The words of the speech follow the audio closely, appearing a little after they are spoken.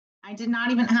I did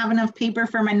not even have enough paper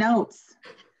for my notes.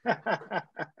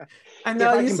 I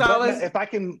know you saw us. If I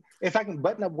can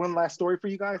button up one last story for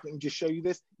you guys and just show you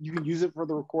this, you can use it for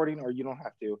the recording or you don't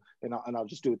have to, and I'll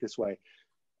just do it this way.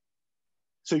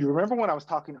 So you remember when I was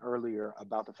talking earlier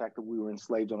about the fact that we were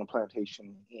enslaved on a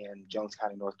plantation in Jones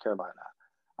County, North Carolina?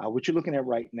 What you're looking at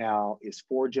right now is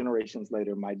 4 generations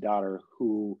later, my daughter,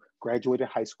 who graduated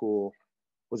high school,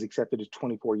 was accepted to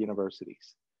 24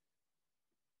 universities.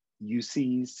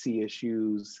 UCs,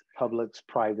 CSUs, publics,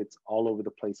 privates, all over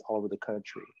the place, all over the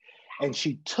country. And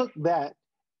she took that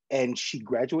and she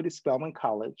graduated Spelman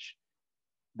College,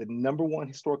 the #1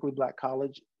 historically Black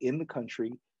college in the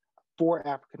country for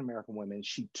African-American women.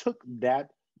 She took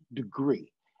that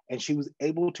degree and she was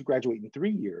able to graduate in 3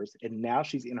 years. And now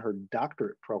she's in her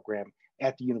doctorate program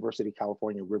at the University of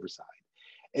California, Riverside.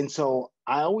 And so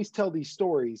I always tell these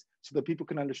stories so that people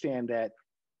can understand that,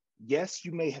 yes,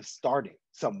 you may have started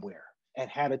somewhere and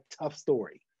had a tough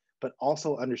story, but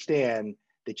also understand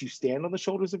that you stand on the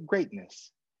shoulders of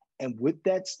greatness. And with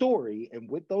that story and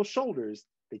with those shoulders,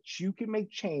 that you can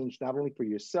make change not only for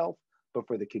yourself, but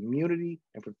for the community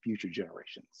and for future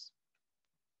generations.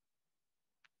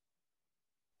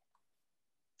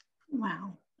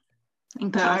 Wow. I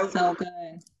think that was so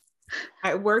good.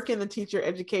 I work in the teacher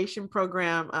education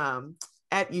program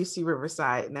at UC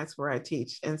Riverside, and that's where I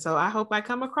teach. And so I hope I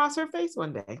come across her face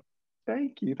one day.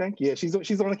 Thank you. Yeah, she's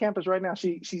on the campus right now.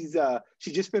 She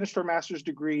just finished her master's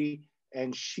degree,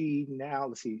 and she now,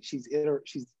 let's see,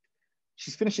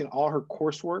 she's finishing all her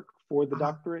coursework for the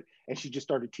doctorate, and she just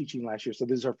started teaching last year. So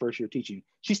this is her first year teaching.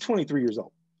 She's 23 years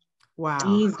old. Wow.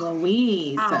 Jeez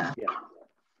Louise. Yeah.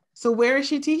 So where is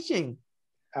she teaching?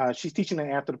 She's teaching in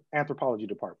the anthropology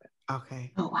department.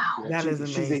 Okay. Oh, wow. That is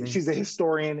amazing. She's a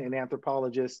historian and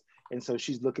anthropologist. And so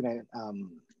she's looking at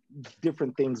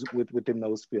different things within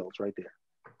those fields right there.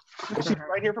 And she's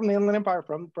right here from the Inland Empire,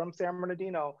 from San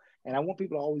Bernardino. And I want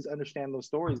people to always understand those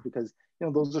stories because,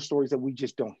 those are stories that we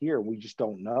just don't hear. We just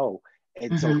don't know.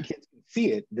 And so kids can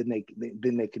see it, then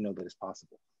they can know that it's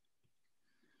possible.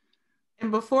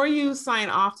 And before you sign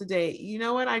off today, you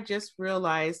know what I just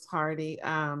realized, Hardy?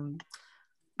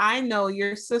 I know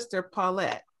your sister,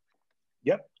 Paulette.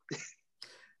 Yep.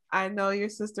 I know your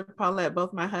sister, Paulette.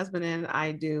 Both my husband and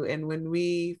I do. And when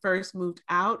we first moved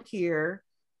out here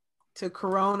to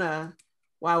Corona,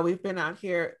 while we've been out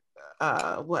here,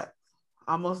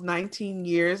 almost 19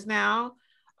 years now,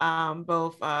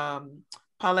 both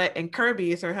Paulette and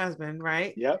Kirby is her husband,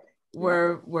 right? Yep.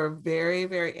 Were very,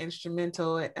 very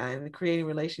instrumental in creating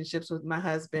relationships with my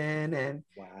husband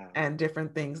and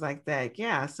different things like that.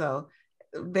 Yeah. So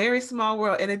very small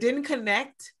world. And it didn't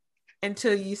connect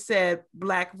until you said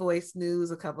Black Voice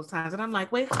News a couple of times. And I'm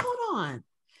like, wait, hold on.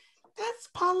 That's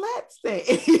Paulette's thing,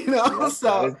 Yep,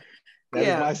 so that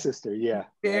is my sister. Yeah.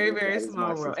 Very, very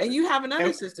small world. And you have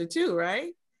another sister too,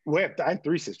 right? Well, I have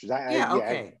 3 sisters.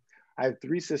 Okay. I have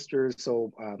 3 sisters.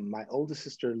 So my oldest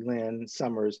sister, Lynn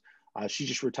Summers, she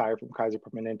just retired from Kaiser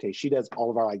Permanente. She does all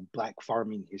of our Black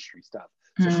farming history stuff.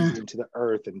 So she's into the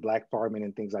earth and Black farming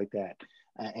and things like that,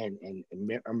 and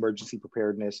emergency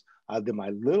preparedness.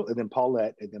 Then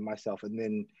Paulette, and then myself, and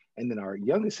then our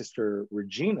youngest sister,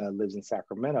 Regina, lives in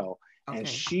Sacramento, and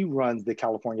she runs the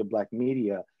California Black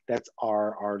Media. That's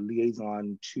our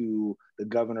liaison to the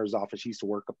governor's office. She used to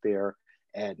work up there,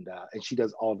 and she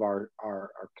does all of our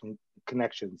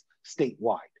connections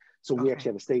statewide. So we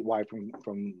actually have a statewide from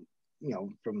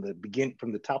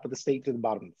the top of the state to the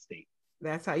bottom of the state.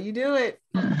 That's how you do it.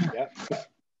 Yep.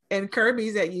 And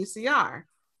Kirby's at UCR.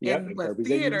 Yep. And what,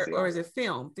 theater, or is it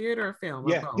film? Theater or film?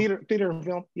 Yeah, theater and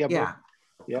film. Yeah, yeah.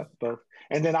 Both. Yeah, both.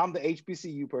 And then I'm the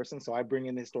HBCU person, so I bring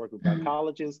in the historically Black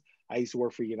colleges. I used to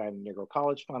work for United Negro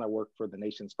College Fund. I worked for the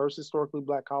nation's first historically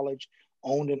Black college,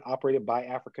 owned and operated by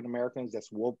African Americans.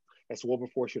 That's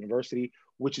Wilberforce University,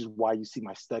 which is why you see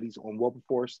my studies on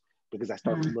Wilberforce, because I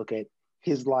start to look at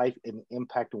his life and the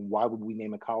impact and why would we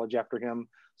name a college after him.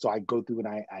 So I go through and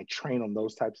I train on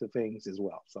those types of things as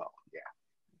well. So yeah.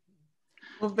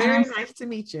 Well, very nice to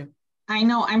meet you. I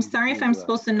know. I'm sorry if I'm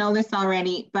supposed to know this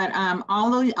already, but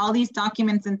all these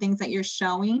documents and things that you're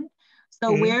showing.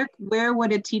 So where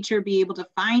would a teacher be able to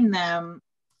find them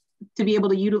to be able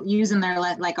to use in their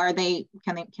can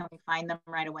we find them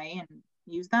right away and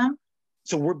use them?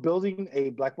 So we're building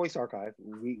a Black Voice archive.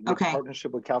 We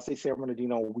partnership with Cal State San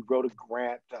Bernardino. We wrote a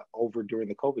grant over during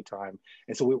the COVID time.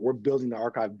 And so we're building the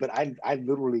archive, but I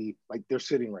literally, they're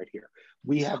sitting right here.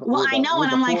 I know.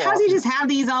 And I'm like, how does he just have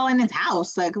these all in his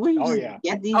house? Like,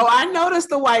 get these? Oh, I noticed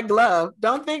the white glove.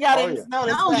 Don't think I didn't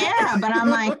notice that. Yeah, but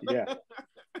I'm like,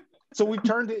 So we've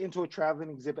turned it into a traveling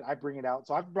exhibit. I bring it out.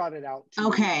 So I've brought it out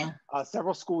to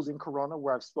several schools in Corona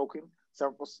where I've spoken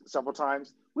several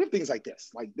times. We have things like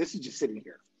this. Like this is just sitting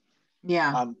here.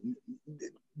 Yeah.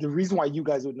 The reason why you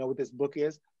guys would know what this book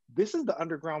is, this is the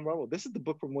Underground Railroad. This is the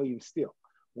book from William Steele.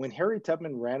 When Harriet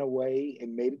Tubman ran away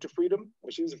and made it to freedom,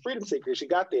 when she was a freedom seeker, she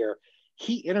got there,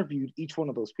 he interviewed each one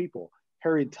of those people.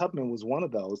 Harriet Tubman was one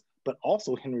of those, but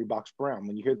also Henry Box Brown.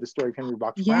 When you hear the story of Henry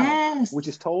Box Brown, which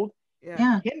is told,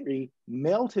 Henry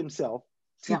mailed himself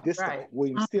to this guy,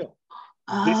 William Steele.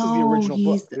 This is the original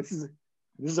book. This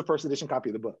is a first edition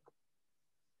copy of the book.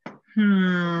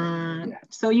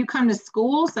 So you come to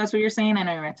schools? That's what you're saying? I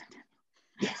know you're right.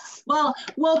 Yes. Well,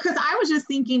 because I was just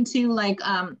thinking too, like,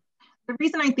 the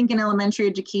reason I think in elementary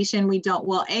education, we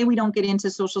don't get into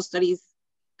social studies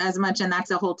as much, and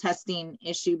that's a whole testing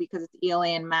issue because it's ELA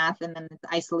and math, and then it's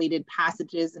isolated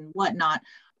passages and whatnot.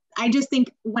 I just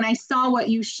think when I saw what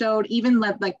you showed, even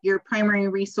like your primary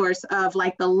resource of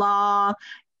like the law,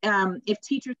 if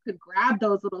teachers could grab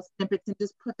those little snippets and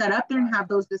just put that up there and have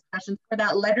those discussions, or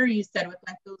that letter you said with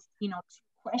like those, 2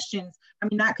 questions. I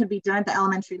mean, that could be done at the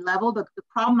elementary level, but the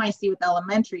problem I see with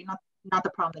elementary, not the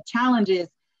problem, the challenge is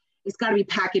it's got to be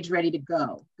packaged ready to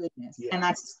go. Goodness. Yeah.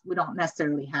 And we don't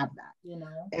necessarily have that,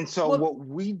 And so what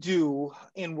we do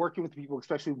in working with people,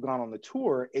 especially who've gone on the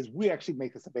tour, is we actually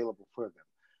make this available for them.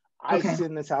 I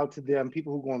send this out to them.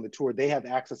 People who go on the tour, they have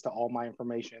access to all my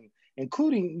information,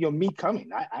 including me coming.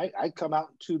 I come out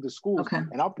to the schools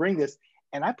and I'll bring this,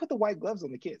 and I put the white gloves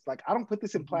on the kids. Like, I don't put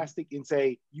this in plastic and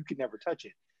say you can never touch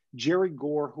it. Jerry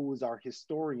Gore, who is our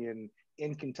historian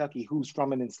in Kentucky, who's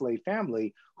from an enslaved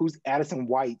family, who's Addison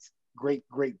White's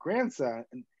great-great-grandson,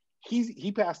 and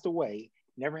he passed away,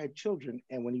 never had children,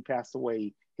 and when he passed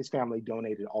away, his family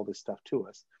donated all this stuff to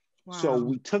us. Wow. So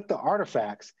we took the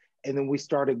artifacts, and then we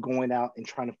started going out and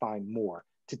trying to find more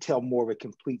to tell more of a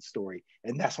complete story.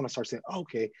 And that's when I started saying,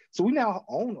 okay, so we now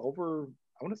own over,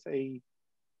 I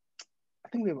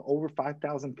think we have over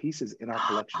 5,000 pieces in our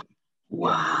collection.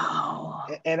 Wow.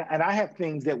 And I have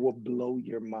things that will blow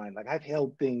your mind. Like, I've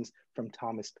held things from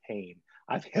Thomas Paine.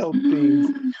 I've held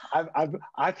things,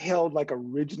 I've held like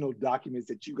original documents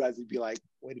that you guys would be like,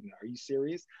 wait a minute, are you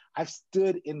serious? I've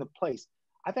stood in the place.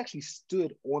 I've actually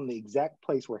stood on the exact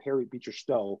place where Harriet Beecher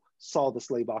Stowe saw the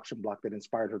slave auction block that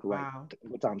inspired her to write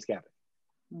with Tom's Cabin.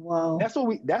 Wow. That's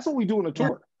what we do on a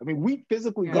tour. I mean, we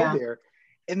physically go there.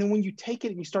 And then when you take it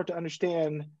and you start to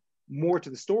understand more to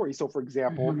the story. So for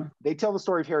example, they tell the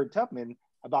story of Harriet Tubman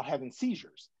about having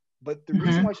seizures. But the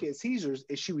reason why she had seizures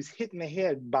is she was hit in the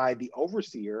head by the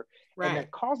overseer, and that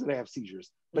caused her to have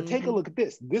seizures. But take a look at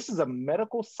this. This is a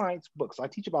medical science book. So I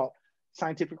teach about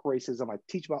scientific racism. I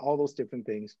teach about all those different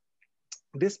things.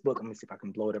 This book, let me see if I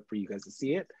can blow it up for you guys to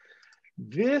see it.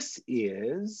 This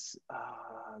is,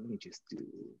 let me just do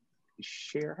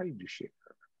share. How do you do share?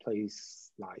 Play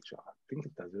slideshow. I think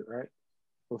it does it, right?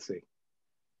 We'll see.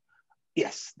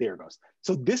 Yes, there it goes.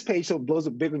 So this page, so it blows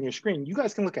up big on your screen. You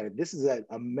guys can look at it. This is a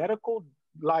medical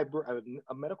library,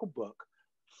 a medical book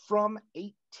from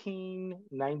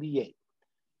 1898.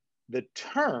 The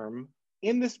term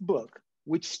in this book,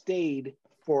 which stayed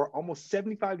for almost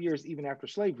 75 years even after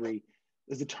slavery,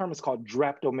 is the term is called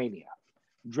drapetomania.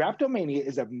 Drapetomania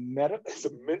is a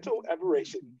mental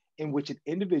aberration in which an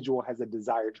individual has a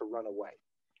desire to run away.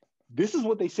 This is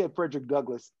what they said Frederick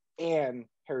Douglass and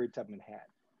Harriet Tubman had.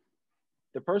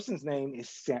 The person's name is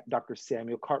Dr.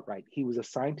 Samuel Cartwright. He was a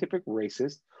scientific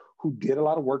racist who did a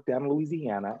lot of work down in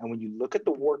Louisiana. And when you look at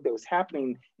the work that was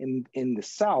happening in the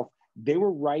South, they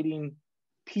were writing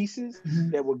pieces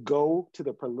that would go to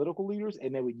the political leaders,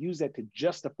 and they would use that to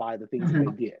justify the things that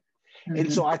they did.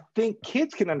 And so I think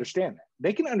kids can understand that.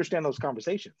 They can understand those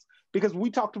conversations because we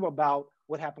talked to them about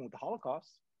what happened with the Holocaust.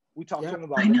 We talked to them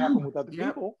about what happened with other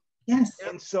people. Yes.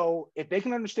 And so if they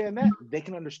can understand that, they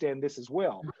can understand this as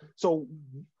well. So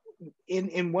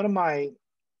in one of my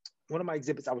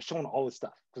exhibits, I was showing all this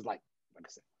stuff because like I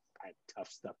said, I had tough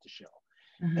stuff to show.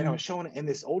 And I was showing it, and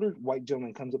this older white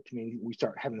gentleman comes up to me and we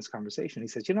start having this conversation. He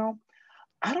says,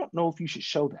 I don't know if you should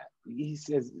show that. He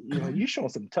says, you're showing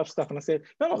some tough stuff. And I said,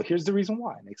 no, here's the reason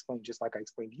why. And I explained just like I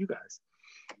explained to you guys.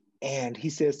 And he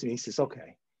says to me,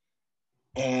 okay.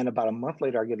 And about a month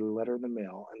later, I get a letter in the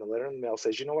mail, and the letter in the mail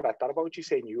says, you know what? I thought about what you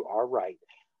said, and you are right.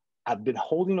 I've been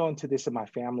holding on to this in my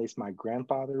family. It's my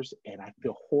grandfather's, and I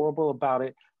feel horrible about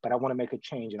it, but I want to make a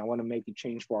change, and I want to make a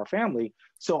change for our family.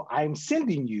 So I'm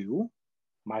sending you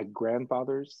my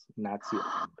grandfather's Nazi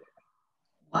armband.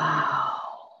 Wow.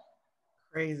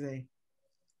 Crazy.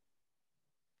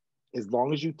 As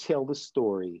long as you tell the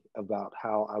story about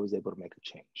how I was able to make a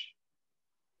change.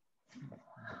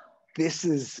 This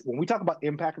is, when we talk about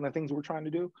impact and the things we're trying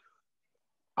to do,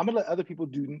 I'm gonna let other people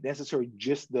do necessarily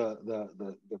just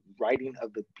the writing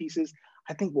of the pieces.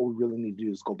 I think what we really need to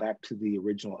do is go back to the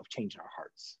original of changing our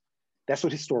hearts. That's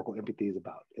what historical empathy is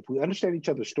about. If we understand each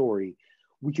other's story,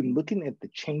 we can, looking at the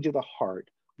change of the heart,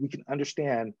 we can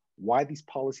understand why these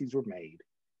policies were made,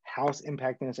 how it's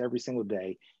impacting us every single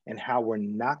day, and how we're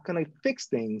not going to fix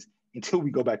things until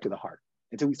we go back to the heart,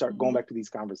 until we start going back to these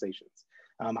conversations.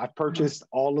 I've purchased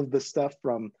all of the stuff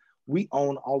from, we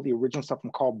own all the original stuff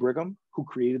from Carl Brigham, who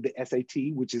created the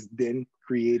SAT, which has then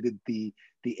created the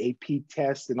AP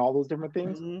test and all those different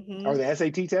things, or the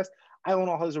SAT test. I own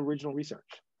all his original research.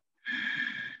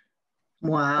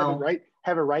 Wow.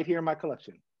 Have it right here in my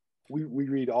collection. We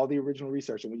read all the original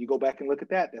research. And when you go back and look at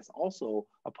that, that's also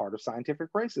a part of scientific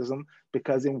racism,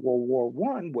 because in World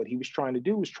War I, what he was trying to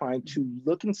do was trying to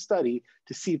look and study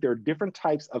to see if there are different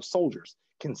types of soldiers.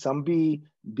 Can some be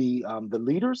the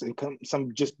leaders, and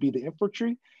some just be the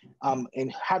infantry?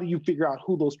 And how do you figure out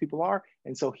who those people are?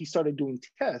 And so he started doing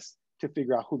tests to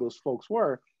figure out who those folks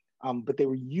were. But they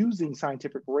were using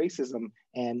scientific racism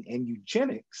and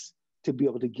eugenics to be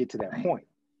able to get to that point.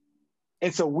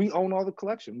 And so we own all the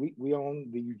collection. We own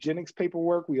the eugenics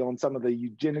paperwork. We own some of the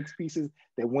eugenics pieces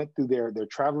that went through their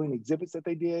traveling exhibits that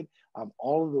they did,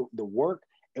 all of the work.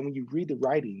 And when you read the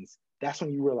writings, that's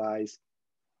when you realize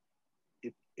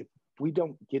if we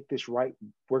don't get this right,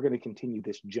 we're going to continue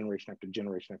this generation after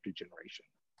generation after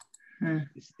generation.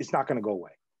 It's not going to go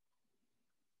away.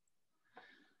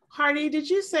 Hardy, did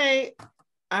you say,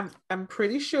 I'm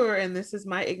pretty sure, and this is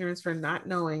my ignorance for not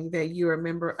knowing, that you're a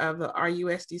member of the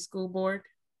RUSD School Board?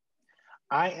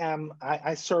 I am.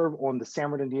 I serve on the San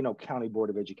Bernardino County Board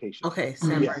of Education. Okay,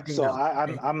 San Bernardino. So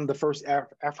I'm the first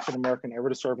African American ever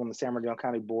to serve on the San Bernardino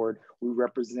County Board. We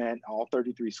represent all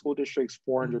 33 school districts,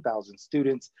 400,000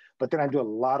 students. But then I do a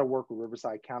lot of work with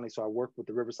Riverside County. So I work with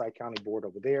the Riverside County Board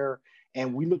over there,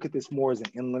 and we look at this more as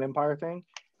an Inland Empire thing.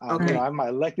 You know, I have my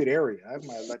elected area. I have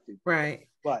my elected. Right.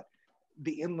 But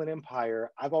the Inland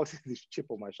Empire, I've always had this chip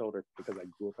on my shoulder because I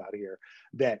grew up out here,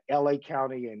 that LA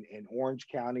County and Orange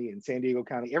County and San Diego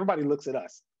County, everybody looks at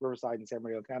us, Riverside and San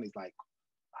Bernardino counties, like,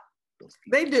 those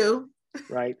people. They do.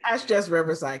 Right. That's just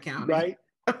Riverside County. Right.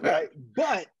 Right.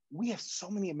 But we have so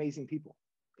many amazing people.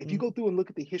 If you go through and look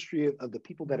at the history of the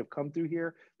people that have come through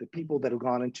here, the people that have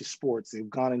gone into sports, they've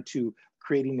gone into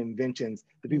creating inventions,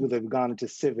 the people that have gone into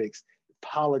civics,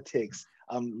 politics,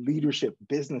 leadership,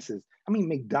 businesses. I mean,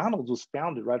 McDonald's was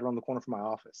founded right around the corner from my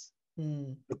office.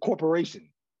 The corporation,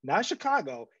 not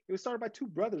Chicago. It was started by two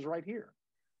brothers right here.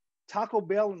 Taco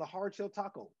Bell and the Hard Shell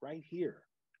Taco right here.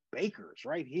 Baker's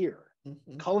right here.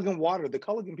 Culligan Water. The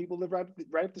Culligan people live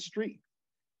right up the street.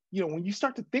 You know, when you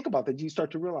start to think about that, you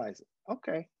start to realize,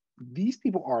 okay, these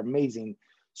people are amazing.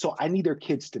 So I need their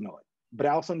kids to know it, but I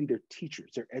also need their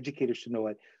teachers, their educators to know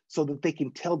it, so that they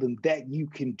can tell them that you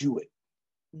can do it.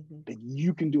 That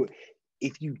you can do it.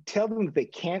 If you tell them that they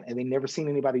can't and they've never seen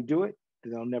anybody do it,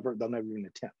 then they'll never even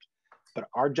attempt. But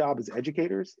our job as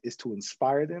educators is to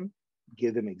inspire them,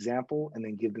 give them example, and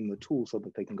then give them the tools so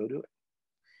that they can go do it.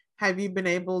 Have you been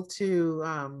able to,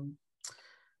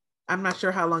 I'm not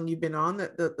sure how long you've been on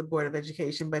the Board of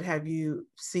Education, but have you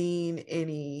seen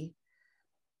any,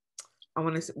 I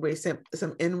want to say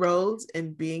some inroads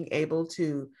in being able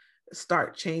to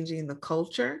start changing the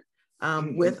culture?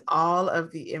 With all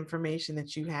of the information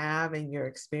that you have and your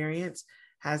experience,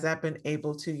 has that been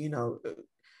able to, you know,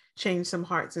 change some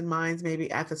hearts and minds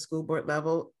maybe at the school board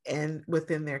level and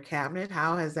within their cabinet?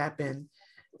 How has that been,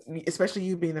 especially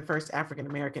you being the first African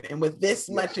American and with this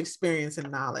much experience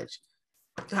and knowledge?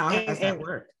 How has that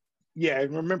worked? Yeah,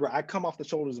 and remember, I come off the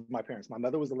shoulders of my parents. My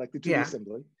mother was elected to the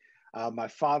assembly. My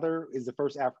father is the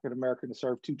first African American to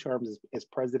serve 2 terms as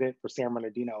president for San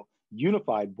Bernardino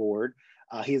Unified Board.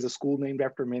 He has a school named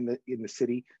after him in the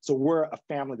city. So we're a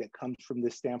family that comes from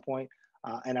this standpoint.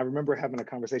 And I remember having a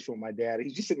conversation with my dad.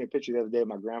 He just sent me a picture the other day of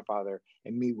my grandfather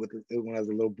and me when I was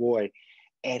a little boy.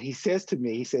 And he says to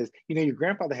me, he says, you know, your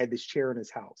grandfather had this chair in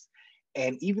his house.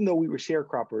 And even though we were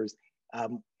sharecroppers,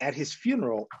 at his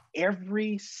funeral,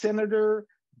 every senator,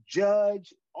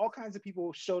 judge, all kinds of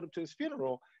people showed up to his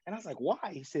funeral. And I was like,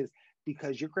 why? He says,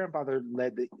 because your grandfather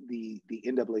led the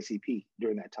NAACP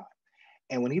during that time.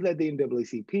 And when he led the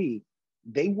NAACP,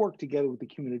 they worked together with the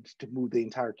community to move the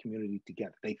entire community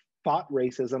together. They fought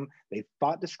racism, they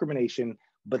fought discrimination,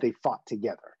 but they fought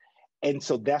together. And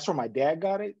so that's where my dad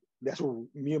got it. That's where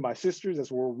me and my sisters,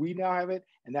 that's where we now have it.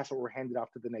 And that's what we're handed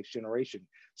off to the next generation.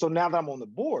 So now that I'm on the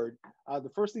board, the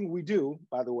first thing we do,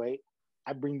 by the way,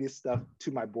 I bring this stuff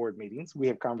to my board meetings. We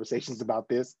have conversations about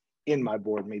this in my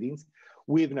board meetings.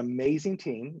 We have an amazing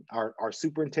team. Our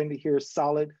superintendent here is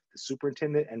solid. The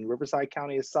superintendent in Riverside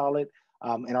County is solid.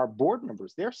 And our board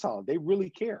members, they're solid. They really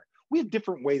care. We have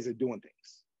different ways of doing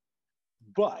things,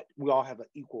 but we all have an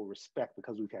equal respect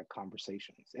because we've had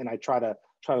conversations. And I try to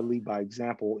lead by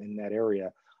example in that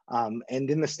area. And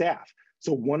then the staff.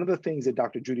 So one of the things that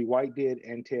Dr. Judy White did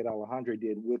and Ted Alejandre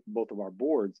did with both of our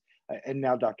boards, and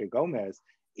now Dr. Gomez,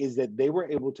 is that they were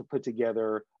able to put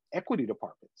together equity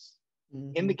departments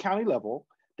in the county level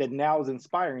that now is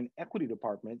inspiring equity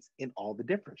departments in all the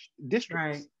different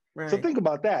districts. Right. So think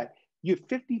about that. You have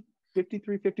 50,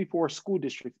 53, 54 school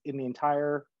districts in the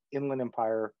entire Inland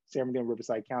Empire, San Bernardino,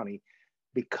 Riverside County.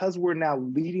 Because we're now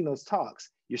leading those talks,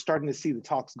 you're starting to see the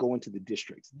talks go into the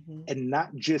districts, and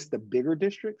not just the bigger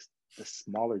districts, the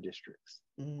smaller districts.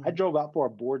 I drove out for a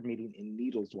board meeting in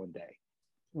Needles one day.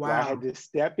 Wow. Where I had to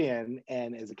step in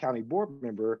and as a county board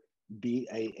member, be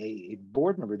a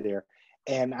board member there.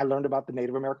 And I learned about the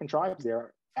Native American tribes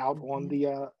there out on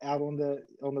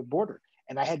the border.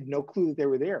 And I had no clue that they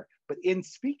were there. But in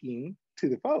speaking to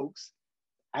the folks,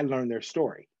 I learned their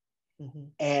story.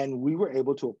 And we were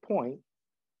able to appoint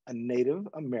a Native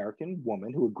American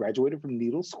woman who had graduated from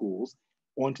Needle schools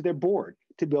onto their board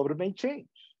to be able to make change.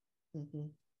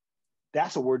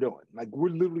 That's what we're doing. Like, we're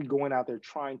literally going out there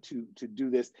trying to do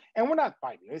this, and we're not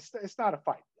fighting. It's not a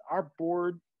fight. Our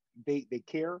board, they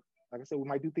care. Like I said, we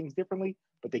might do things differently,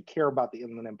 but they care about the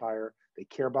Inland Empire. They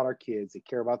care about our kids. They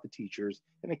care about the teachers,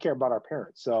 and they care about our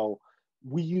parents. So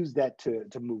we use that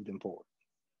to move them forward.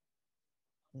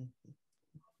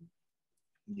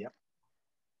 Yep.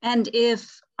 And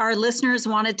if our listeners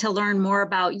wanted to learn more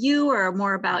about you or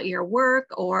more about your work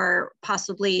or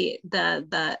possibly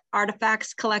the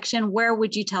artifacts collection, where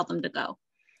would you tell them to go?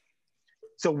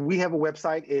 So we have a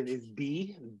website. It is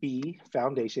BV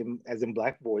Foundation, as in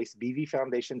Black Voice,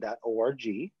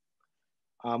 bvfoundation.org.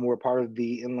 We're part of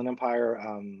the Inland Empire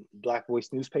Black Voice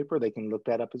newspaper. They can look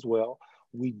that up as well.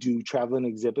 We do traveling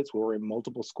exhibits where we're in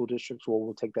multiple school districts where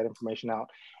we'll take that information out.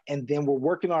 And then we're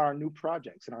working on our new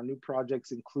projects. And our new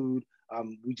projects include,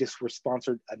 we just were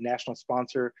sponsored, a national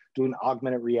sponsor doing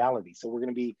augmented reality. So we're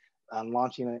going to be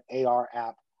launching an AR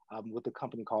app with a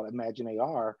company called Imagine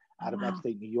AR out of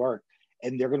upstate New York.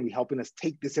 And they're going to be helping us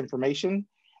take this information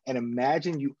and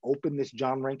imagine you open this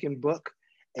John Rankin book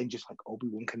and just like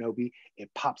Obi-Wan Kenobi, it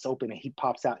pops open and he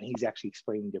pops out and he's actually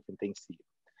explaining different things to you.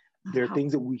 There are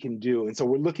things that we can do. And so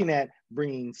we're looking at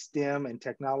bringing STEM and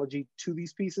technology to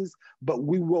these pieces, but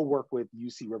we will work with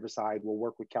UC Riverside. We'll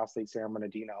work with Cal State San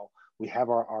Bernardino. We have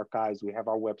our archives, we have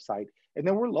our website, and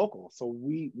then we're local. So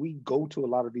we go to a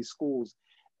lot of these schools,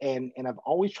 and I've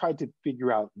always tried to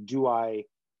figure out, do I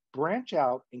branch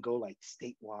out and go like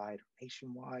statewide or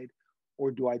nationwide,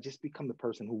 or do I just become the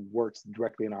person who works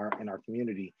directly in our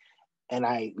community? And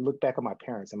I look back at my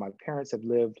parents, and my parents have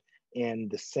lived in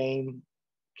the same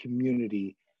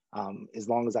community as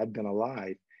long as I've been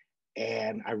alive.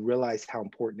 And I realized how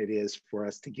important it is for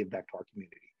us to give back to our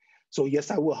community. So yes,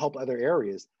 I will help other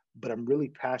areas, but I'm really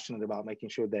passionate about making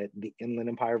sure that the Inland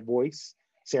Empire voice,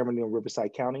 San Bernardino,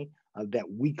 Riverside County, that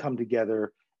we come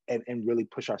together and really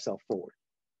push ourselves forward.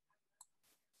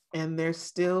 And there's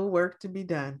still work to be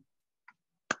done.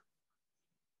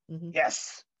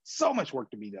 Yes, so much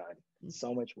work to be done.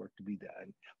 So much work to be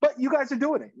done. But you guys are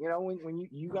doing it, when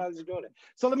you guys are doing it.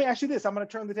 So let me ask you this. I'm going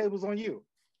to turn the tables on you.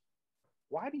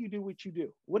 Why do you do what you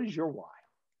do? What is your why?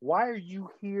 Why are you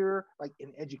here, like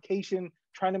in education,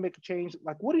 trying to make a change?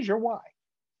 Like, what is your why?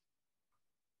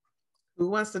 Who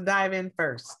wants to dive in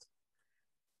first?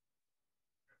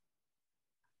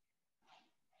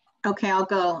 Okay, I'll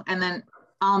go, and then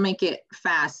I'll make it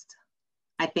fast,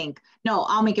 I think. No,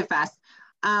 I'll make it fast.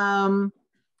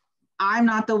 I'm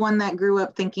not the one that grew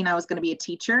up thinking I was going to be a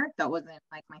teacher. That wasn't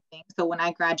like my thing. So when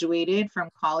I graduated from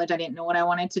college, I didn't know what I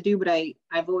wanted to do, but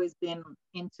I've always been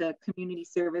into community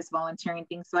service, volunteering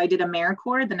things. So I did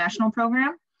AmeriCorps, the national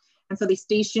program. And so they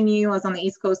station you, I was on the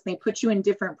East Coast, and they put you in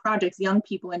different projects, young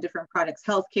people in different projects,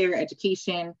 healthcare,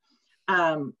 education,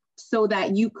 so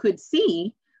that you could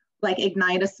see, like,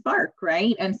 ignite a spark,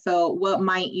 right? And so what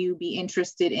might you be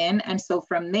interested in? And so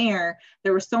from there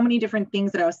were so many different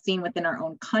things that I was seeing within our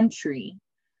own country,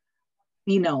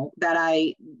 that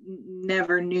I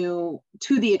never knew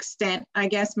to the extent, I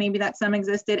guess, maybe that some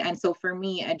existed. And so for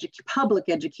me, public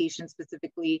education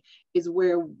specifically is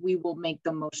where we will make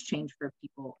the most change for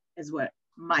people, is what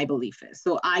my belief is.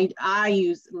 So I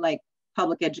use like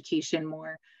public education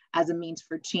more as a means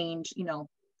for change,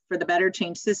 for the better,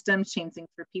 change systems, change things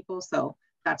for people. So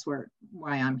that's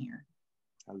why I'm here.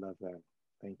 I love that.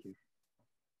 Thank you.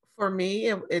 For me,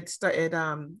 it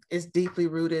is deeply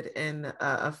rooted in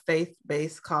a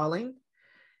faith-based calling.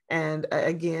 And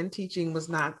again, teaching was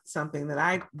not something that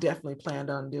I definitely planned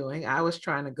on doing. I was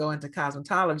trying to go into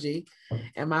cosmetology,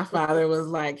 and my father was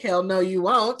like, hell no, you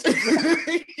won't.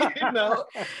 You know?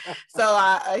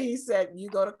 So he said, you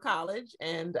go to college,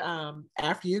 and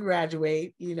after you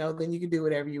graduate, you know, then you can do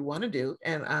whatever you want to do.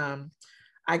 And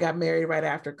I got married right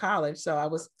after college. So I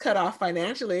was cut off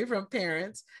financially from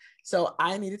parents. So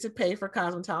I needed to pay for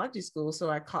cosmetology school. So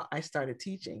I started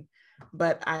teaching.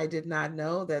 But I did not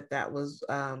know that that was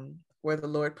where the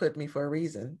Lord put me for a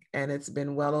reason. And it's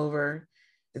been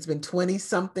it's been 20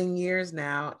 something years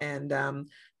now. And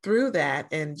through that,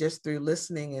 and just through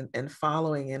listening and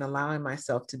following and allowing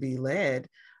myself to be led,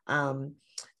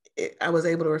 I was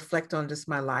able to reflect on just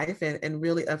my life and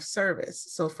really of service.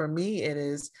 So for me, it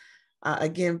is,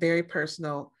 again, very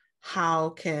personal. How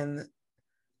can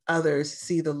others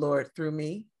see the Lord through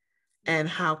me? And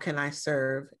how can I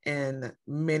serve in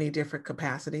many different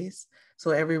capacities?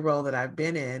 So every role that I've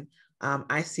been in,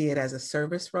 I see it as a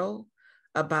service role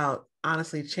about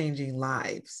honestly changing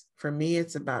lives. For me,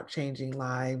 it's about changing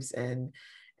lives and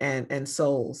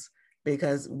souls,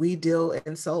 because we deal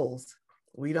in souls.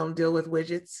 We don't deal with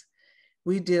widgets.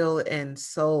 We deal in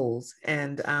souls.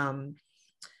 And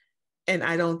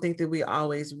I don't think that we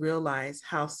always realize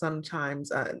how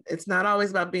sometimes it's not always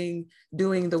about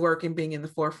doing the work and being in the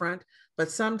forefront, but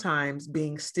sometimes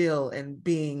being still and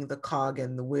being the cog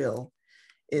in the wheel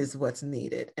is what's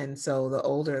needed. And so the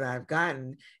older that I've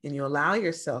gotten, and you allow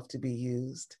yourself to be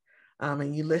used,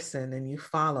 and you listen and you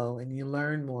follow and you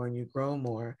learn more and you grow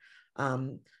more.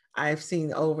 I've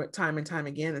seen over time and time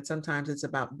again that sometimes it's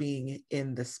about being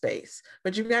in the space,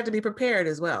 but you've got to be prepared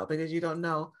as well, because you don't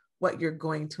know what you're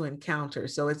going to encounter.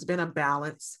 So it's been a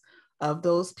balance of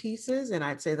those pieces. And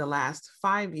I'd say the last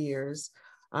 5 years,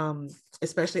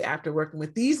 especially after working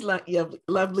with these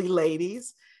lovely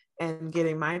ladies and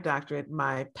getting my doctorate,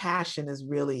 my passion is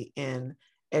really in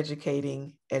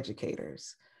educating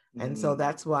educators. And so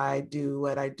that's why I do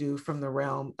what I do, from the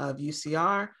realm of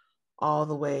UCR all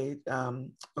the way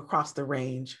across the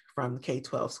range from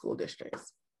K-12 school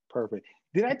districts. Perfect.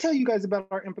 Did I tell you guys about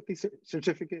our empathy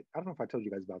certificate? I don't know if I told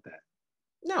you guys about that.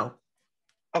 No.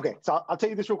 Okay, so I'll tell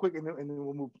you this real quick, and then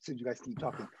we'll move so you guys keep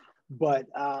talking. But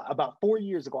about 4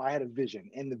 years ago, I had a vision,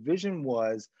 and the vision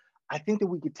was, I think that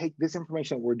we could take this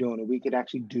information that we're doing, and we could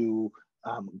actually do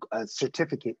a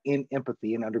certificate in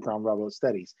empathy in Underground Railroad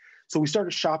Studies. So we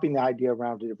started shopping the idea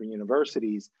around to different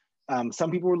universities.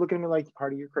 Some people were looking at me like,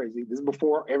 Hardy, you're crazy. This is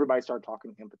before everybody started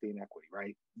talking empathy and equity,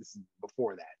 right? This is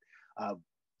before that.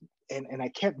 And I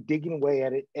kept digging away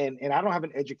at it. And I don't have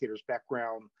an educator's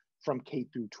background from K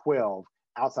through 12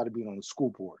 outside of being on the school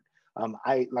board.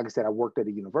 Like I said, I worked at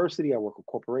a university, I work with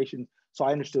corporations, so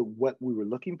I understood what we were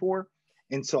looking for.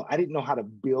 And so I didn't know how to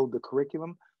build the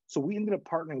curriculum. So we ended up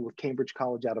partnering with Cambridge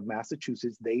College out of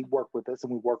Massachusetts. They work with us,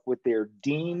 and we work with their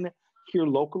dean here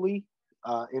locally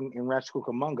in Rancho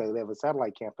Cucamonga. They have a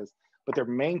satellite campus, but their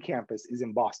main campus is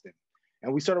in Boston.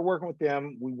 And we started working with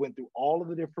them. We went through all of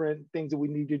the different things that we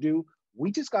need to do.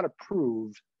 We just got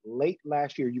approved late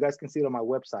last year. You guys can see it on my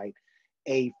website,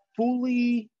 a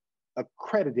fully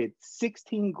accredited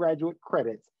 16 graduate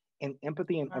credits in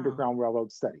empathy and Underground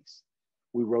Railroad Studies.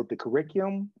 We wrote the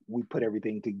curriculum. We put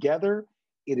everything together.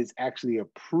 It is actually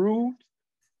approved.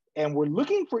 And we're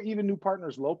looking for even new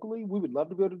partners locally. We would love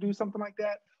to be able to do something like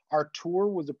that. Our tour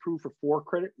was approved for 4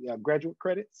 graduate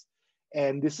credits.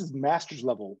 And this is master's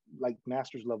level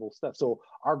stuff. So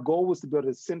our goal was to be able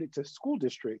to send it to school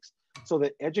districts so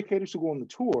that educators who go on the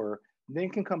tour then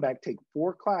can come back, take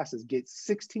 4 classes, get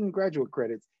 16 graduate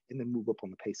credits, and then move up on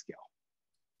the pay scale.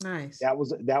 Nice. That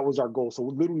was our goal. So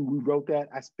literally we wrote that.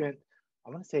 I spent, I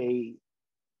want to say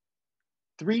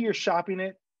 3 years shopping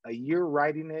it, a year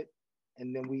writing it,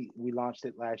 and then we launched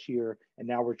it last year. And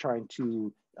now we're trying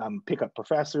to pick up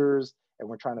professors, and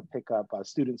we're trying to pick up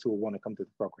students who will want to come to the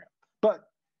program. But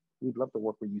we'd love to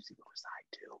work with UC Riverside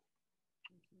too.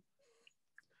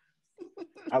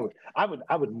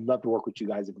 I would love to work with you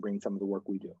guys and bring some of the work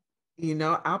we do. You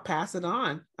know, I'll pass it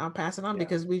on.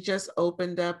 Because we just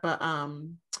opened up a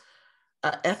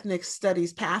ethnic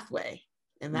studies pathway,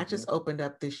 and that just opened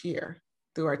up this year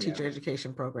through our teacher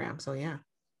education program. So yeah.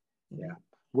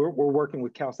 We're working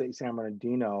with Cal State San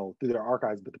Bernardino through their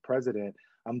archives, but the president,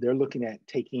 they're looking at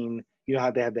taking, you know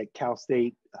how they have that Cal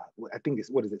State, I think it's,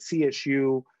 what is it,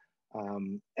 CSU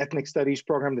ethnic studies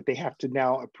program that they have to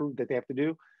now approve that they have to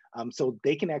do. So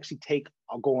they can actually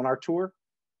go on our tour,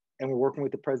 and we're working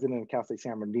with the president of Cal State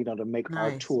San Bernardino to make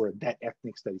our tour that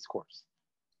ethnic studies course.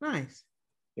 Nice.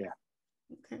 Yeah.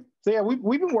 Okay. So yeah,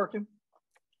 we've been working.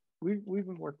 We've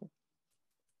been working.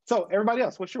 So everybody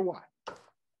else, what's your why? I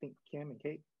think Kim and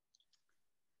Kate.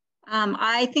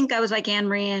 I think I was like Anne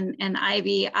Marie and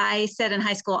Ivy. I said in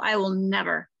high school, I will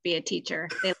never be a teacher.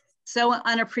 They're so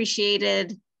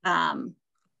unappreciated.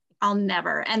 I'll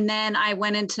never. And then I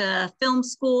went into film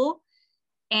school,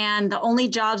 and the only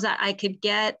jobs that I could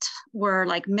get were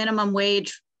like minimum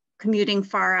wage, commuting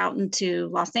far out into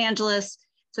Los Angeles.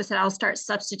 So I said, I'll start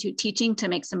substitute teaching to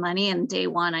make some money. And day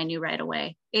one, I knew right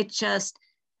away. It just,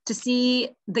 to see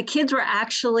the kids were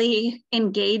actually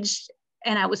engaged,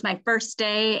 and it was my first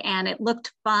day and it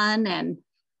looked fun. And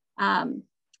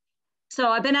so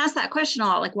I've been asked that question a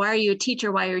lot, like, why are you a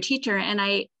teacher? Why are you a teacher? And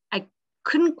I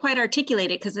couldn't quite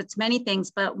articulate it because it's many things.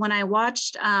 But when I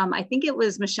watched, I think it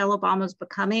was Michelle Obama's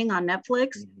Becoming on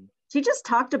Netflix, she just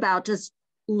talked about just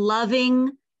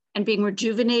loving and being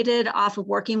rejuvenated off of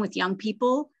working with young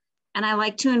people. And I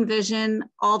like to envision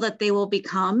all that they will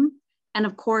become. And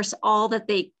of course, all that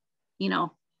they,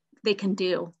 they can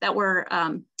do, that we're,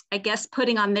 I guess,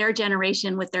 putting on their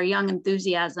generation with their young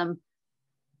enthusiasm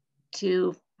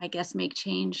to, I guess, make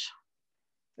change.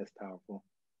 That's powerful.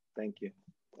 Thank you.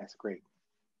 That's great.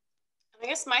 I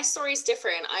guess my story is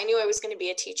different. I knew I was going to be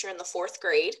a teacher in the 4th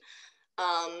grade,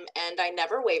 and I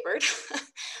never wavered.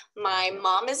 My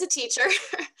mom is a teacher,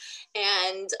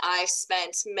 and I've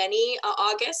spent many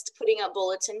August putting up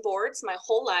bulletin boards my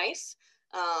whole life,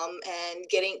 and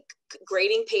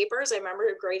grading papers. I remember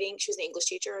grading, she was an English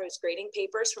teacher. I was grading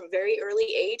papers from very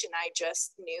early age, and I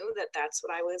just knew that that's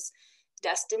what I was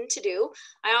destined to do.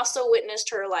 I also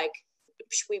witnessed her, like,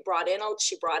 she brought in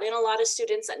a lot of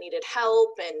students that needed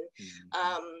help, and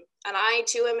I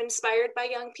too am inspired by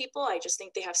young people. I just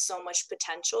think they have so much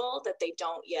potential that they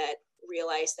don't yet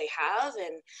realize they have,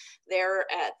 and they're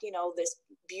at this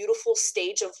beautiful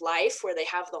stage of life where they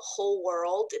have the whole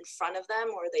world in front of them,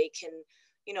 where they can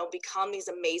become these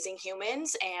amazing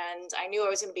humans. And I knew I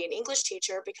was going to be an English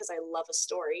teacher because I love a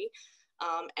story.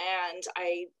 And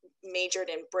I majored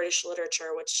in British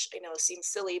literature, which seems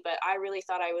silly, but I really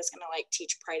thought I was going to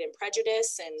teach Pride and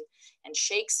Prejudice and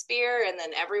Shakespeare, and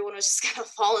then everyone was just going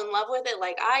to fall in love with it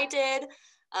like I did.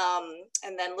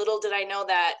 And then little did I know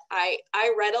that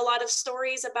I read a lot of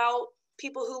stories about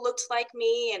people who looked like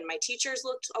me, and my teachers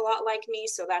looked a lot like me,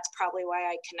 so that's probably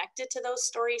why I connected to those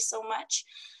stories so much.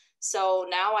 So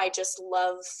now I just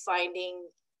love finding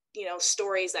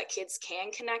stories that kids can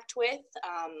connect with.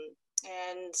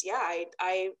 And yeah,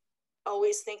 I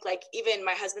always think, even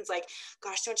my husband's like,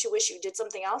 gosh, don't you wish you did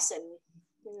something else? And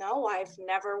no, I've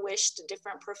never wished a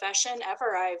different profession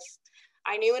ever.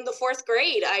 I knew in the 4th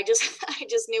grade, I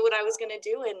just knew what I was going to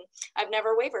do, and I've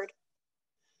never wavered.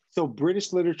 So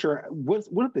British literature, what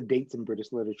are the dates in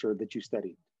British literature that you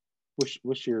studied?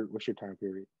 What's your time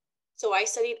period? So I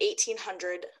studied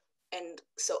 1800, and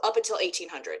so up until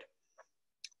 1800,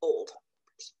 old.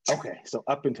 Okay, so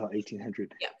up until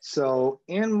 1800. Yeah. So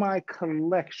in my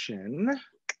collection,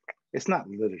 it's not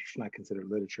literature, it's not considered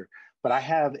literature, but I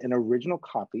have an original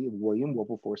copy of William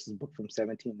Wilberforce's book from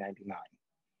 1799.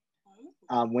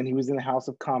 When he was in the House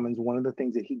of Commons, one of the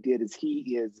things that he did is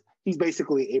he's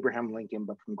basically Abraham Lincoln,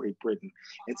 but from Great Britain.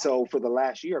 And so for the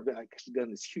last year, I've actually done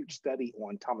this huge study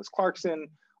on Thomas Clarkson,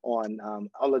 on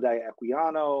Olaudah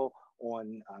Equiano,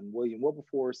 on William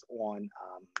Wilberforce, on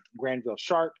Granville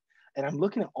Sharp. And I'm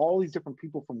looking at all these different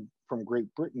people from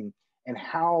Great Britain and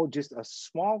how just a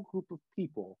small group of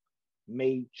people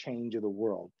made change of the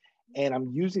world. And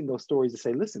I'm using those stories to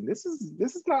say, listen, this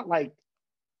is not like,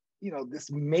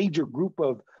 this major group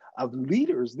of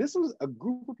leaders. This was a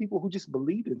group of people who just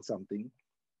believed in something,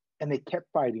 and they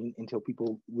kept fighting until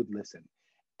people would listen.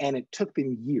 And it took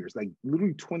them years, like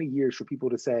literally 20 years, for people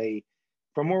to say,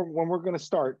 from when we're going to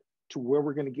start to where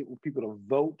we're going to get people to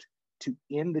vote to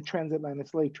end the transatlantic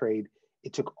slave trade.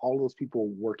 It took all those people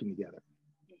working together.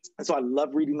 And so I love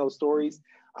reading those stories.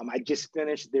 I just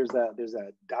finished, there's a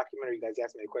documentary, you guys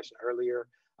asked me a question earlier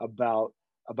about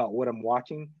what I'm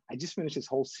watching. I just finished this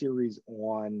whole series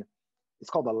it's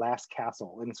called The Last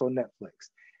Castle, and it's on Netflix.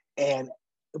 And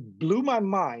it blew my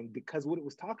mind because what it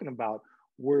was talking about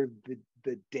were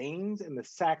the Danes and the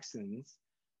Saxons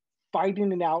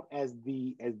fighting it out as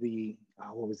the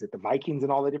Vikings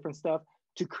and all the different stuff,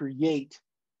 to create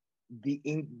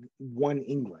one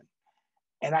England.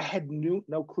 And I had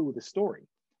no clue of the story.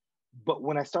 But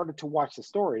when I started to watch the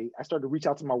story, I started to reach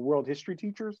out to my world history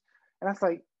teachers. And I was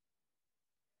like,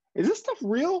 is this stuff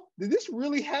real? Did this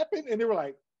really happen? And they were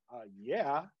like,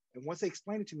 yeah. And once they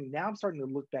explained it to me, now I'm starting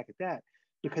to look back at that,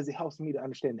 because it helps me to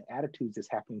understand the attitudes that's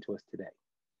happening to us today.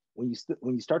 When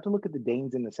you start to look at the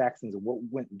Danes and the Saxons and what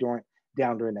went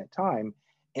down during that time,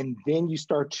 and then you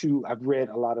start to, I've read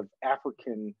a lot of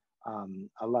African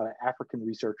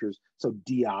researchers, so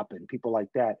Diop and people like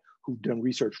that, who've done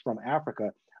research from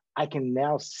Africa. I can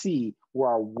now see where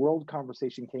our world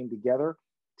conversation came together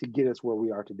to get us where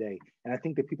we are today. And I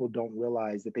think that people don't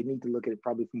realize that they need to look at it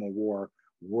probably from a war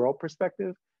world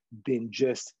perspective than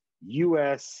just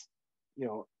US,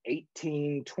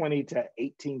 1820 to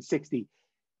 1860.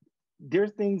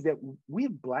 There's things that we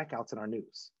have blackouts in our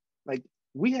news. Like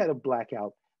we had a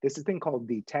blackout. There's this thing called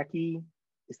the Tacky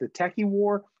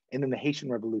War and then the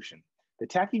Haitian Revolution. The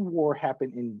Tacky War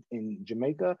happened in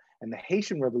Jamaica, and the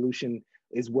Haitian Revolution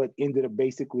is what ended up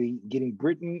basically getting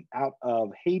Britain out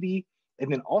of Haiti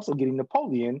and then also getting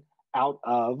Napoleon out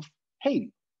of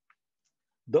Haiti.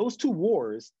 Those two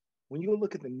wars, when you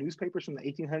look at the newspapers from the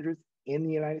 1800s in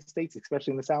the United States,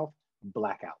 especially in the South,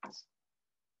 blackouts.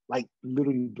 Like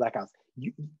literally blackouts.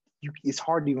 It's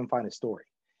hard to even find a story.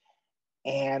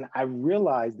 And I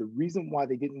realized the reason why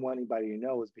they didn't want anybody to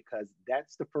know is because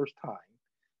that's the first time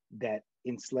that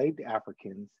enslaved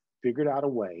Africans figured out a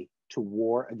way to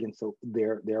war against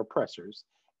their oppressors,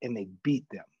 and they beat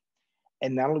them.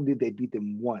 And not only did they beat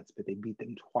them once, but they beat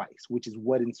them twice, which is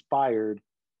what inspired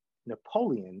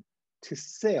Napoleon to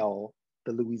sell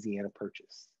the Louisiana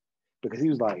Purchase. Because he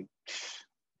was like,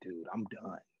 dude, I'm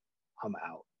done. I'm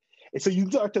out. And so you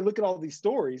start to look at all these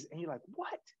stories and you're like,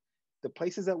 what? The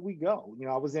places that we go.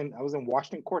 I was in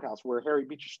Washington Courthouse where Harriet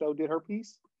Beecher Stowe did her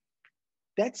piece.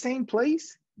 That same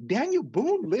place, Daniel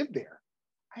Boone lived there.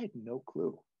 I had no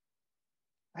clue.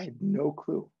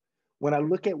 When I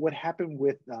look at what happened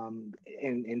with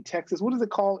in Texas, what is it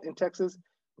called in Texas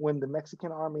when the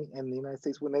Mexican army and the United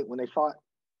States when they fought?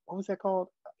 What was that called?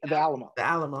 The Alamo. The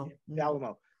Alamo. The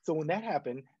Alamo. So when that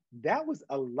happened, that was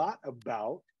a lot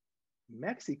about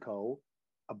Mexico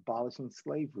abolishing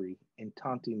slavery and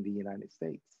taunting the United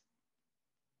States.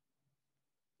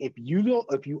 If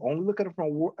you only look at it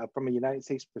from a United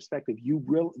States perspective, you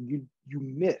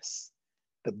miss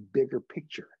the bigger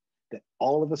picture that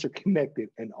all of us are connected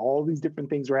and all these different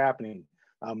things are happening.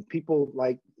 People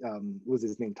like what was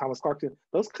his name, Thomas Clarkson.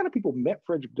 Those kind of people met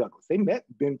Frederick Douglass. They met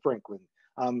Ben Franklin.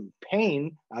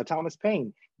 Thomas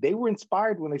Paine. They were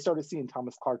inspired when they started seeing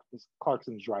Thomas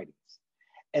Clarkson's writings.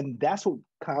 And that's what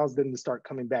caused them to start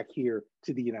coming back here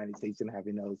to the United States and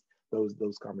having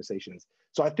those conversations.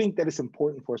 So I think that it's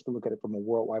important for us to look at it from a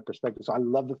worldwide perspective. So I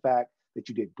love the fact that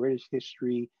you did British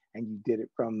history and you did it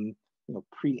from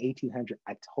pre-1800.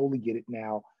 I totally get it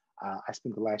now. I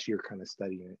spent the last year kind of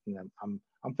studying it, and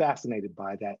I'm fascinated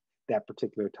by that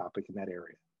particular topic in that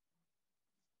area.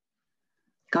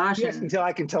 Gosh, you guys can tell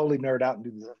I can totally nerd out and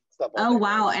do this stuff. Oh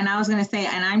wow! And I was gonna say,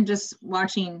 and I'm just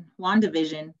watching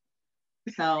WandaVision.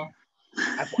 So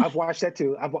I've watched that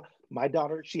too. My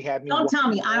daughter, she had me. Don't tell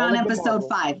me I'm on episode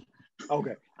 5.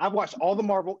 Okay, I've watched all the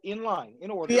Marvel in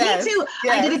order. Yes. Me too.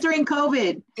 Yes. I did it during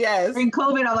COVID. Yes. During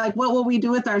COVID, I'm like, what will we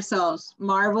do with ourselves?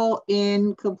 Marvel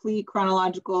in complete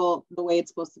chronological, the way it's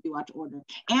supposed to be watched order.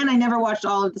 And I never watched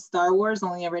all of the Star Wars,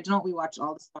 only original. We watched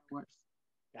all the Star Wars.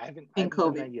 I haven't COVID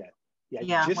done that yet.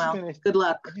 Yeah. Well, finished, good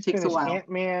luck. It takes a while.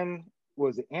 Ant-Man,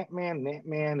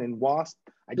 and Wasp?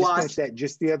 I just finished that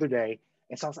just the other day.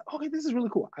 And so I was like, okay, this is really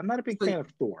cool. I'm not a big fan of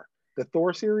Thor. The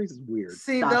Thor series is weird.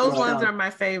 See, those ones are my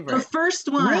favorite. The first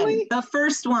one. Really? The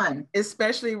first one.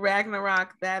 Especially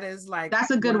Ragnarok. That is like...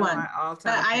 That's a good one.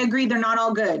 I agree. They're not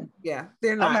all good. Yeah,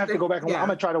 they're not. I'm going to have to go back. I'm going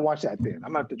to try to watch that then.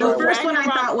 I'm going to have to try the first one I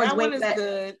thought was way better.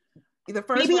 Good. The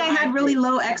first Maybe I had really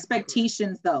low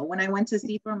expectations though. When I went to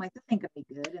see Thor, I'm like, this ain't gonna be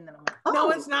good. And then I'm like, oh. No,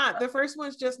 it's not. The first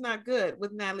one's just not good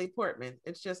with Natalie Portman.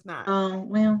 It's just not. Oh,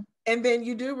 well. And then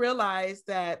you do realize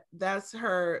that that's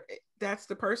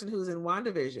the person who's in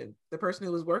WandaVision, the person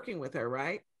who was working with her,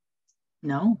 right?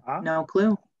 No, no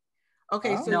clue.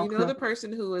 Okay, so the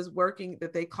person who is working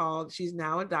that they called, she's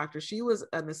now a doctor. She was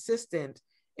an assistant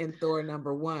in Thor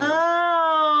 #1.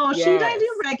 Oh, yes. I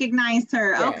do recognize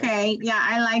her. Yes. Okay, yeah,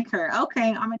 I like her. Okay,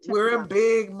 I'm gonna check. We're a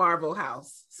big Marvel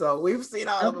house, so we've seen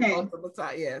all of them multiple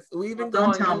times. Yes, we even go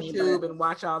on YouTube and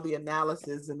watch all the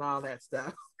analysis and all that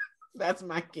stuff. That's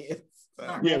my kids.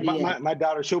 So. Yeah, my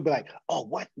daughter, she'll be like, "Oh,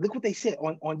 what? Look what they said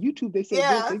on YouTube. They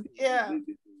said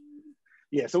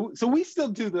yeah." So we still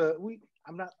do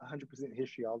I'm not 100%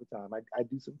 history all the time. I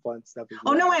do some fun stuff.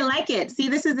 Oh no, I like it. See,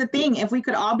 this is the thing. If we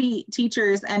could all be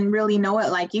teachers and really know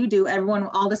it like you do,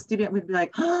 all the students would be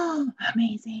like, oh,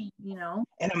 amazing,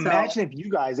 And imagine if you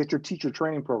guys at your teacher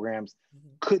training programs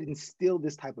could instill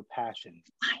this type of passion.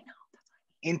 I know.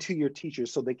 Into your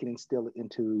teachers so they can instill it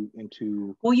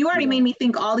into well, you already made me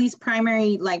think all these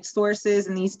primary sources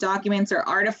and these documents are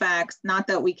artifacts, not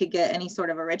that we could get any sort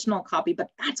of original copy,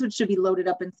 but that's what should be loaded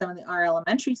up in some of our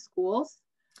elementary schools.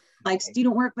 like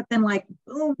student work, but then like,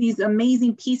 boom, these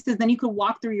amazing pieces. Then you could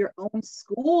walk through your own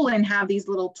school and have these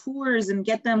little tours and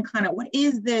get them kind of, what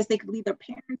is this? They could lead their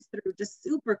parents through, just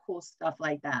super cool stuff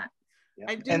like that.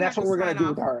 Yeah. And that's what we're going to do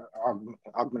with our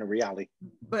augmented reality.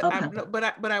 But okay.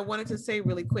 I wanted to say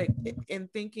really quick, in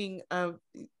thinking of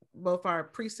both our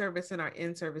pre-service and our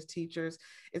in-service teachers,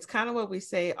 it's kind of what we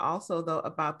say also though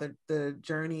about the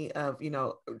journey of, you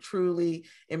know, truly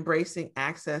embracing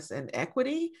access and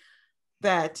equity,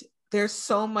 that there's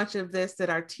so much of this that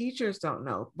our teachers don't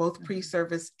know, both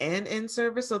pre-service and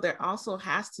in-service. So there also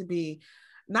has to be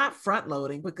not front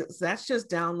loading, because that's just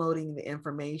downloading the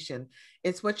information.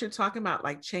 It's what you're talking about,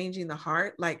 like changing the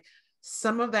heart. Like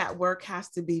some of that work has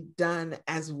to be done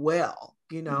as well,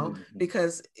 you know,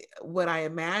 because what I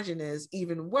imagine is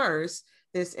even worse,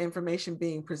 this information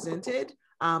being presented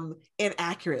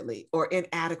inaccurately or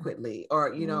inadequately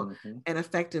or, you know,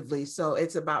 ineffectively. So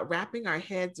it's about wrapping our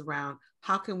heads around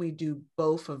how can we do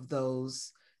both of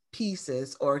those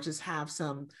pieces, or just have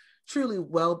some truly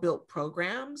well-built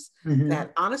programs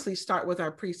that honestly start with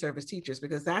our pre-service teachers,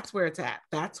 because that's where it's at.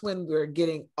 That's when we're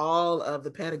getting all of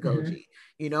the pedagogy.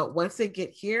 You know, once they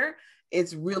get here,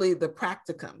 it's really the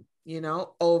practicum, you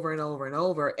know, over and over and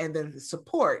over, and then the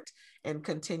support and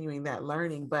continuing that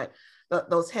learning. But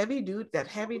that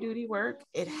heavy duty work,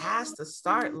 it has to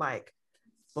start like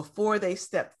before they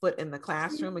step foot in the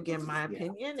classroom, again, my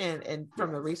opinion, and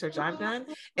from the research I've done,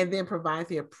 and then provide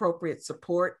the appropriate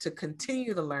support to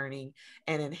continue the learning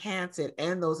and enhance it,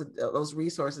 and those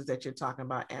resources that you're talking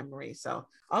about, Anne-Marie. So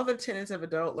all the tenets of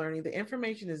adult learning, the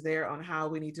information is there on how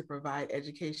we need to provide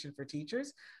education for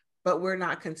teachers, but we're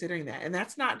not considering that. And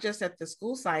that's not just at the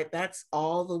school site, that's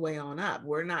all the way on up.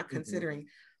 We're not considering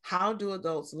how do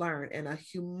adults learn, and a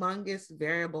humongous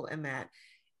variable in that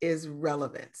is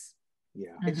relevance.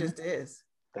 Yeah, it just is.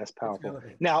 That's powerful.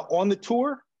 Now on the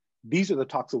tour, these are the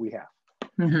talks that we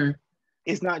have.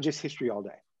 It's not just history all day.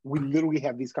 We literally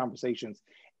have these conversations,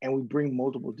 and we bring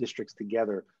multiple districts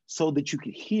together so that you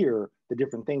could hear the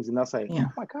different things. And they'll say, oh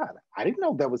my God, I didn't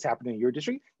know that was happening in your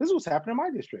district. This is what's happening in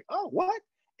my district. Oh, what?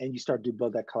 And you start to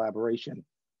build that collaboration.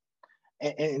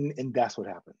 And that's what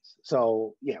happens.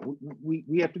 So yeah,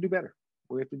 we have to do better.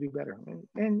 We have to do better.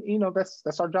 And you know,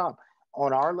 that's our job.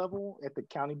 On our level at the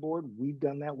county board, we've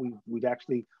done that. We've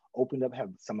actually opened up,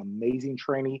 have some amazing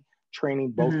training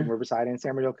both in Riverside and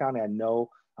San Bernardino County. I know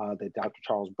that Dr.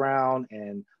 Charles Brown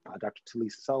and Dr.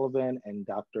 Talisa Sullivan and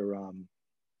Dr.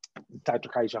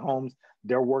 Kaisha Holmes,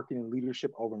 they're working in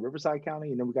leadership over in Riverside County.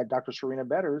 And then we got Dr. Sharina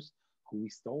Betters, who we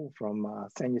stole from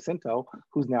San Jacinto,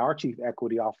 who's now our Chief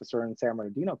Equity Officer in San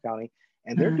Bernardino County.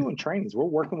 And they're doing trainings. We're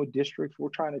working with districts. We're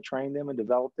trying to train them and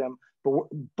develop them.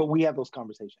 But we have those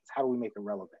conversations. How do we make it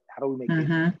relevant? How do we make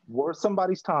it worth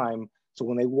somebody's time? So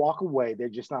when they walk away, they're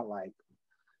just not like,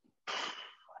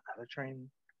 another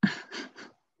training.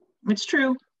 It's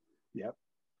true. Yep.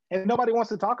 And nobody wants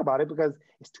to talk about it because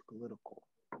it's too political.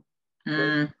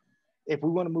 But if we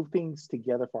want to move things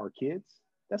together for our kids,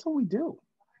 that's what we do.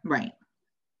 Right.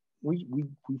 We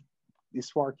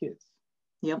it's for our kids.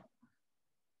 Yep.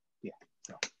 Yeah.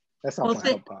 So that's all my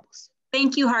soapbox.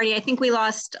 Thank you, Hardy. I think we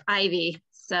lost Ivy.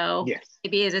 So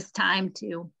maybe it is time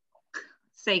to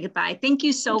say goodbye. Thank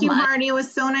you so much. Thank you, Hardy. It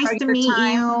was so nice to meet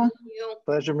you.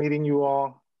 Pleasure meeting you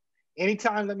all.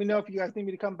 Anytime, let me know if you guys need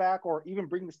me to come back or even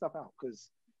bring the stuff out, because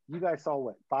you guys saw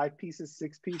what, 5 pieces,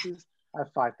 6 pieces? I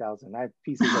have 5,000. I have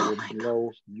pieces that would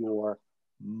blow your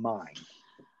mind.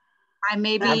 I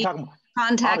may be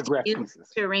contacting you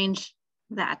to arrange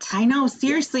that. I know,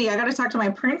 seriously, I got to talk to my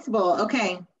principal.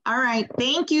 Okay. All right.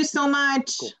 Thank you so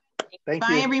much. Cool. Thank you.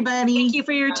 Bye, everybody. Thank you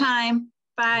for your time.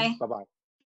 Bye. Bye-bye.